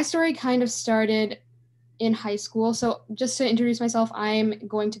 So my story kind of started in high school. So just to introduce myself, I'm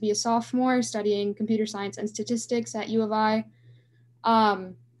going to be a sophomore studying computer science and statistics at U of I.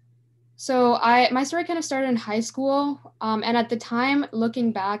 So my story kind of started in high school. And at the time,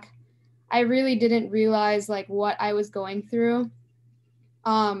 looking back, I really didn't realize like what I was going through.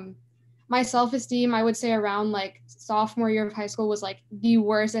 My self-esteem, I would say around like sophomore year of high school, was like the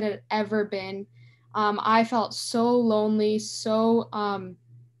worst it had ever been. I felt so lonely, so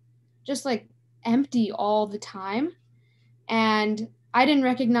just like empty all the time. And I didn't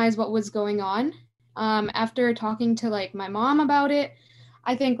recognize what was going on. After talking to like my mom about it,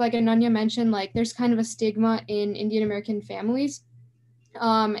 I think like Ananya mentioned, like there's kind of a stigma in Indian American families.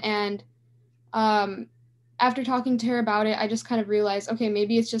 After talking to her about it, I just kind of realized, okay,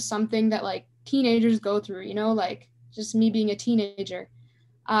 maybe it's just something that like teenagers go through, you know, like just me being a teenager.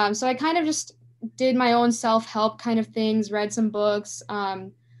 So I kind of just did my own self-help kind of things, read some books,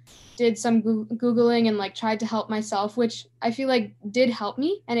 did some Googling, and like tried to help myself, which I feel like did help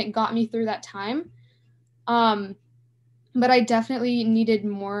me, and it got me through that time. But I definitely needed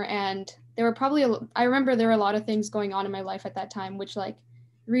more, and there were probably, I remember there were a lot of things going on in my life at that time, which like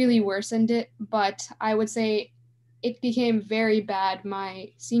really worsened it. But I would say it became very bad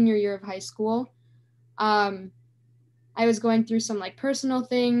my senior year of high school. I was going through some like personal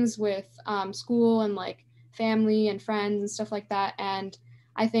things with school and like family and friends and stuff like that. And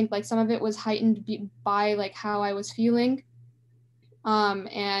I think like some of it was heightened by like how I was feeling.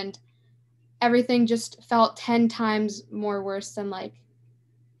 And everything just felt 10 times more worse than like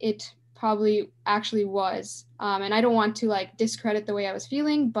it probably actually was. And I don't want to like discredit the way I was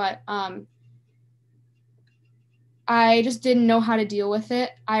feeling, but I just didn't know how to deal with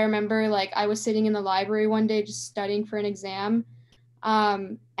it. I remember like I was sitting in the library one day just studying for an exam.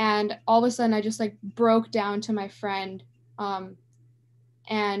 And all of a sudden I just like broke down to my friend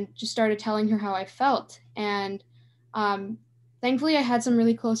and just started telling her how I felt. And thankfully I had some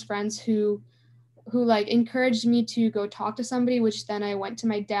really close friends who like encouraged me to go talk to somebody, which then I went to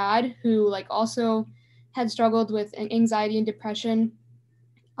my dad, who like also had struggled with anxiety and depression.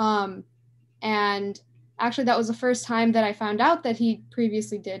 And actually that was the first time that I found out that he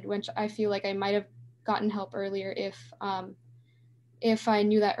previously did, which I feel like I might have gotten help earlier if I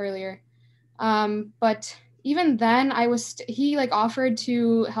knew that earlier. But even then he like offered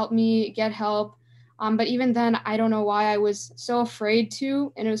to help me get help. But even then, I don't know why I was so afraid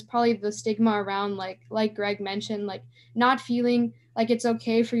to, and it was probably the stigma around like Greg mentioned, like not feeling like it's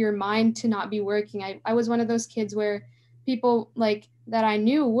okay for your mind to not be working. I was one of those kids where people like that I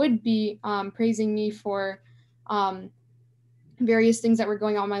knew would be praising me for various things that were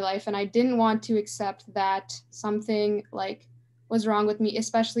going on in my life, and I didn't want to accept that something like was wrong with me,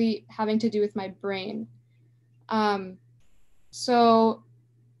 especially having to do with my brain. So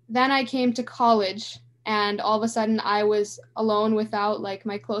then I came to college, and all of a sudden I was alone without like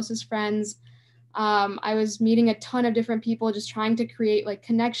my closest friends. I was meeting a ton of different people, just trying to create like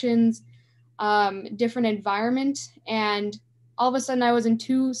connections, different environment. And all of a sudden I was in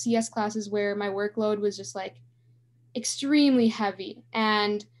 2 CS classes where my workload was just like extremely heavy.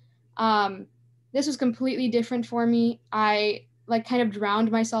 And this was completely different for me. I like kind of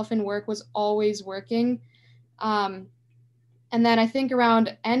drowned myself in work, was always working. And then I think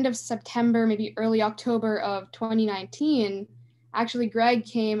around end of September, maybe early October of 2019, actually Greg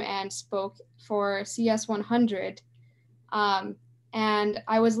came and spoke for CS 100. And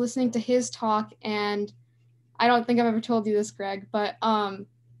I was listening to his talk, and I don't think I've ever told you this, Greg, but I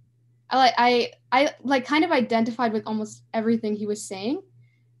like kind of identified with almost everything he was saying.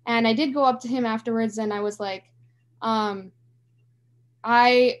 And I did go up to him afterwards, and I was like, I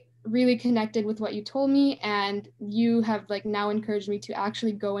really connected with what you told me, and you have like now encouraged me to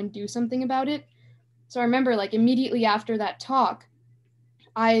actually go and do something about it. So I remember like immediately after that talk,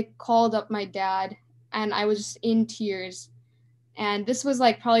 I called up my dad, and I was just in tears. And this was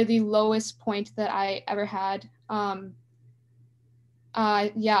like probably the lowest point that I ever had. Yeah,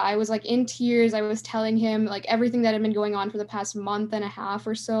 I was like in tears. I was telling him like everything that had been going on for the past month and a half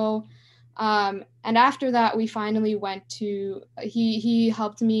or so. And after that, we finally went to, he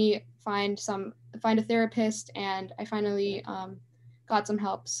helped me find a therapist, and I finally got some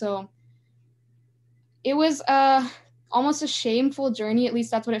help. So it was almost a shameful journey. At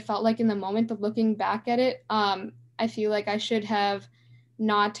least that's what it felt like in the moment. But looking back at it, I feel like I should have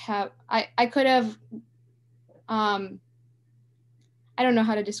not have, I could have, I don't know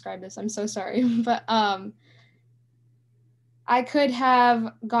how to describe this. I'm so sorry. But I could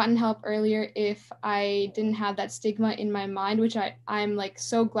have gotten help earlier if I didn't have that stigma in my mind, which I'm like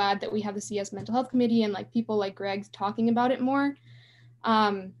so glad that we have the CS Mental Health Committee and like people like Greg talking about it more.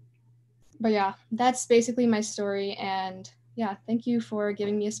 But yeah, that's basically my story. And yeah, thank you for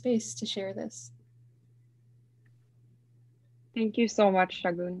giving me a space to share this. Thank you so much,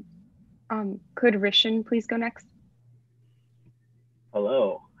 Shagun. Could Rishan please go next?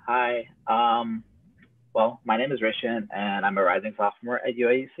 Hello. Hi. Well, my name is Rishan, and I'm a rising sophomore at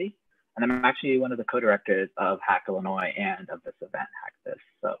UIUC, and I'm actually one of the co-directors of Hack Illinois and of this event, HackThis.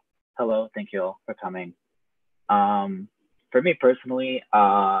 So, hello, thank you all for coming. For me personally,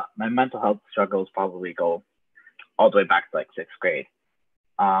 my mental health struggles probably go all the way back to like 6th grade.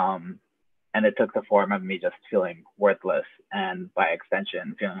 And it took the form of me just feeling worthless, and by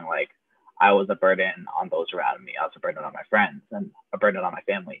extension, feeling like I was a burden on those around me. I was a burden on my friends and a burden on my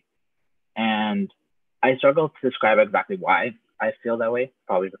family. And I struggle to describe exactly why I feel that way,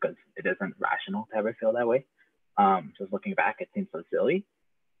 probably because it isn't rational to ever feel that way. Just looking back, it seems so silly,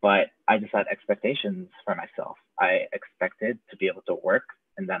 but I just had expectations for myself. I expected to be able to work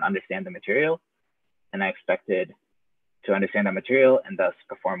and then understand the material, and I expected to understand the material and thus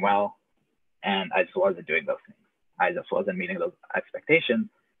perform well, and I just wasn't doing those things. I just wasn't meeting those expectations.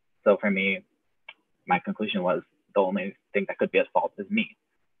 So for me, my conclusion was the only thing that could be at fault is me.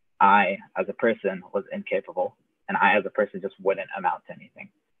 I, as a person, was incapable, and I, as a person, just wouldn't amount to anything.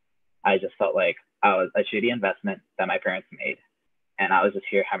 I just felt like I was a shitty investment that my parents made, and I was just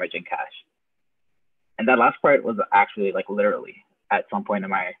here hemorrhaging cash. And that last part was actually like literally at some point in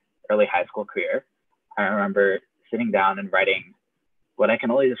my early high school career. I remember sitting down and writing what I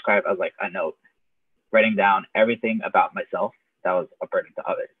can only describe as like a note, writing down everything about myself that was a burden to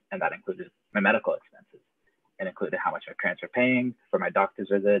others. And that included my medical expenses. It included how much my parents were paying for my doctor's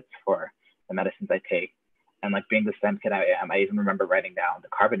visits, for the medicines I take. And like being the STEM kid I am, I even remember writing down the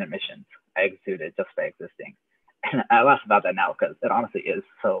carbon emissions I exuded just by existing. And I laugh about that now because it honestly is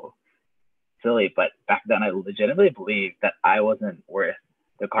so silly. But back then, I legitimately believed that I wasn't worth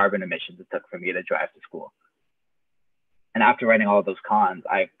the carbon emissions it took for me to drive to school. And after writing all of those cons,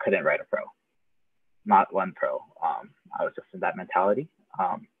 I couldn't write a pro, not one pro. I was just in that mentality.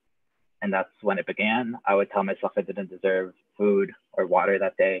 And that's when it began. I would tell myself I didn't deserve food or water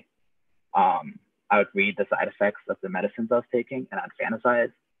that day. I would read the side effects of the medicines I was taking and I'd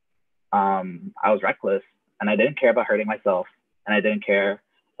fantasize. I was reckless and I didn't care about hurting myself and I didn't care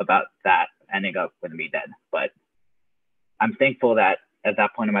about that ending up with me dead. But I'm thankful that at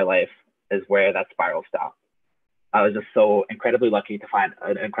that point in my life is where that spiral stopped. I was just so incredibly lucky to find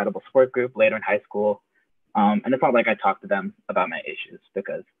an incredible support group later in high school. And it's not like I talked to them about my issues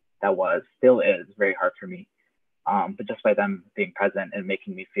because that still is very hard for me. But just by them being present and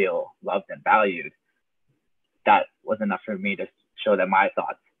making me feel loved and valued, that was enough for me to show that my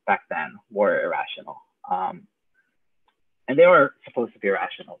thoughts back then were irrational. And they were supposed to be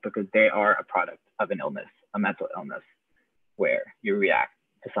irrational because they are a product of an illness, a mental illness, where you react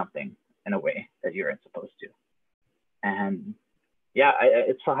to something in a way that you aren't supposed to. And yeah,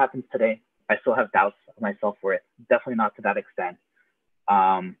 it still happens today. I still have doubts of my self-worth, definitely not to that extent.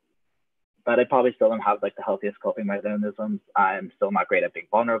 But I probably still don't have like the healthiest coping mechanisms. I'm still not great at being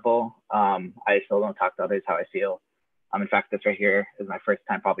vulnerable. I still don't talk to others how I feel. In fact, this right here is my first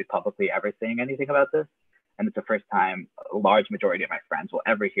time probably publicly ever saying anything about this. And it's the first time a large majority of my friends will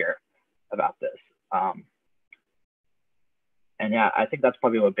ever hear about this. And yeah, I think that's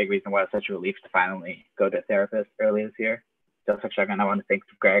probably a big reason why it's such a relief to finally go to a therapist early this year. Just like Shagan, I want to thank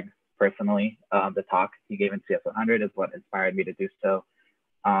Greg personally. The talk he gave in CS100 is what inspired me to do so.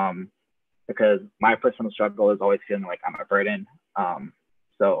 Because my personal struggle is always feeling like I'm a burden.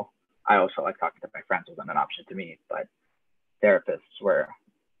 So I also felt like talking to my friends wasn't an option to me, but therapists were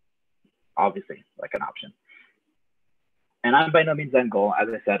obviously like an option. And I'm by no means end goal. As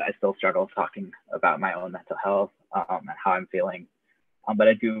I said, I still struggle talking about my own mental health and how I'm feeling. But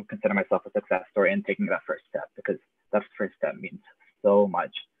I do consider myself a success story in taking that first step because that first step means so much.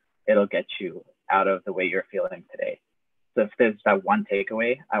 It'll get you out of the way you're feeling today. So if there's that one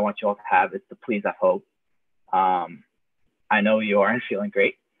takeaway I want you all to have, is to please have hope. I know you aren't feeling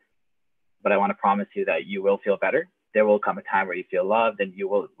great, but I want to promise you that you will feel better. There will come a time where you feel loved and you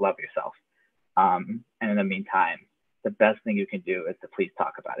will love yourself. And in the meantime, the best thing you can do is to please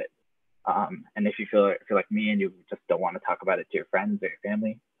talk about it. And if you feel like me and you just don't want to talk about it to your friends or your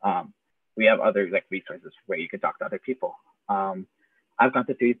family, we have other like resources where you can talk to other people. I've gone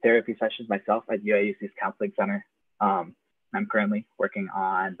to 3 therapy sessions myself at UIUC's Counseling Center. I'm currently working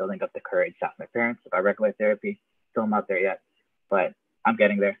on building up the courage to ask my parents about regular therapy. Still not there yet, but I'm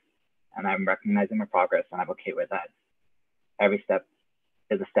getting there and I'm recognizing my progress and I'm okay with that. Every step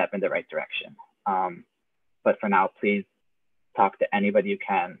is a step in the right direction. But for now, please talk to anybody you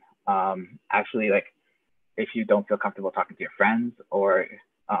can. Actually, like if you don't feel comfortable talking to your friends or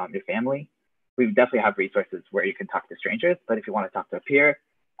your family, we definitely have resources where you can talk to strangers. But if you want to talk to a peer,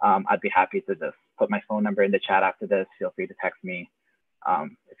 I'd be happy to just put my phone number in the chat after this. Feel free to text me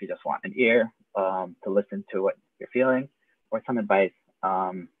if you just want an ear to listen to what you're feeling or some advice.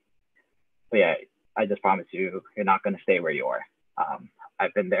 But yeah, I just promise you, you're not going to stay where you are.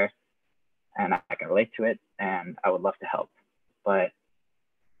 I've been there and I can relate to it and I would love to help. But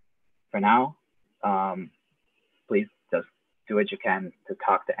for now, please just do what you can to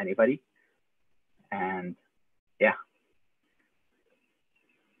talk to anybody. And yeah.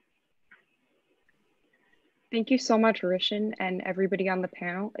 Thank you so much, Rishan, and everybody on the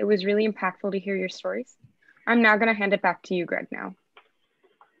panel. It was really impactful to hear your stories. I'm now going to hand it back to you, Greg, now.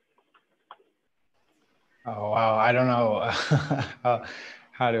 Oh, wow. I don't know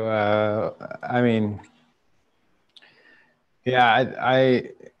how to, I mean, yeah,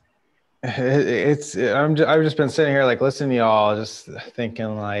 I've just been sitting here like listening to y'all, just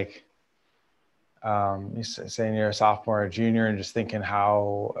thinking like, you saying you're a sophomore or junior and just thinking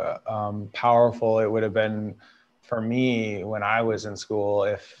how powerful it would have been for me when I was in school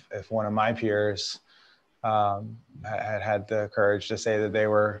if one of my peers had the courage to say that they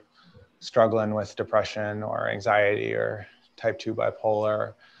were struggling with depression or anxiety or type 2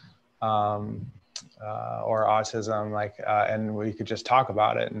 bipolar or autism, like, and we could just talk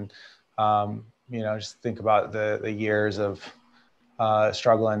about it and, you know, just think about the years of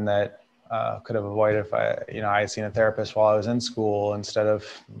struggling that could have avoided if I had seen a therapist while I was in school instead of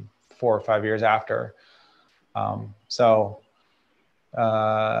 4 or 5 years after. So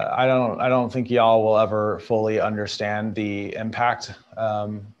I don't think y'all will ever fully understand the impact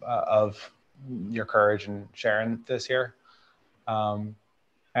of your courage and sharing this here.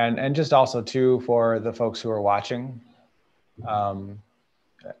 And just also too, for the folks who are watching,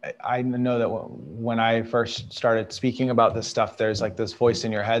 I know that when I first started speaking about this stuff, there's like this voice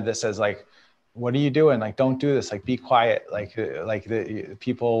in your head that says like, what are you doing? Like, don't do this, like, be quiet. Like the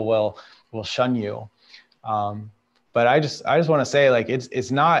people will shun you. But I just want to say, like,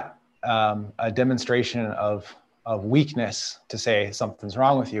 it's not a demonstration of weakness to say something's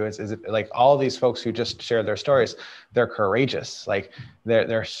wrong with you. It's like all these folks who just shared their stories, they're courageous, like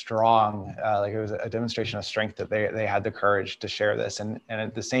they're strong. Like it was a demonstration of strength that they had the courage to share this, and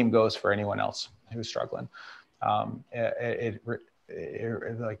the same goes for anyone else who's struggling. It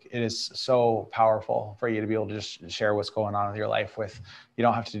is so powerful for you to be able to just share what's going on with your life with. You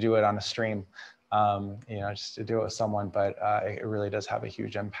don't have to do it on a stream. Just to do it with someone, but it really does have a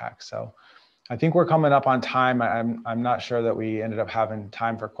huge impact. So I think we're coming up on time. I'm not sure that we ended up having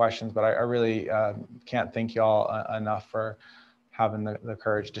time for questions, but I really can't thank y'all enough for having the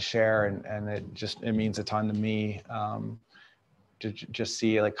courage to share. And it means a ton to me to just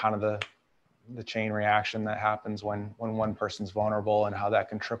see like kind of the chain reaction that happens when one person's vulnerable, and how that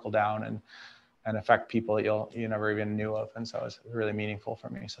can trickle down and affect people that you never even knew of. And so it's really meaningful for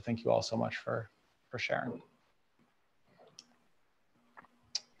me. So thank you all so much for sharing.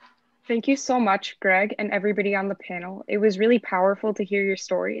 Thank you so much, Greg, and everybody on the panel. It was really powerful to hear your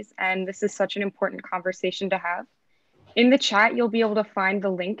stories, and this is such an important conversation to have. In the chat, you'll be able to find the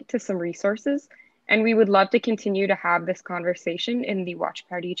link to some resources, and we would love to continue to have this conversation in the Watch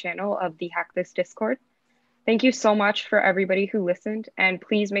Party channel of the HackThis Discord. Thank you so much for everybody who listened, and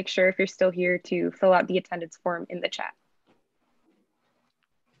please make sure if you're still here to fill out the attendance form in the chat.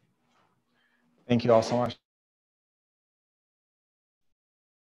 Thank you all so much.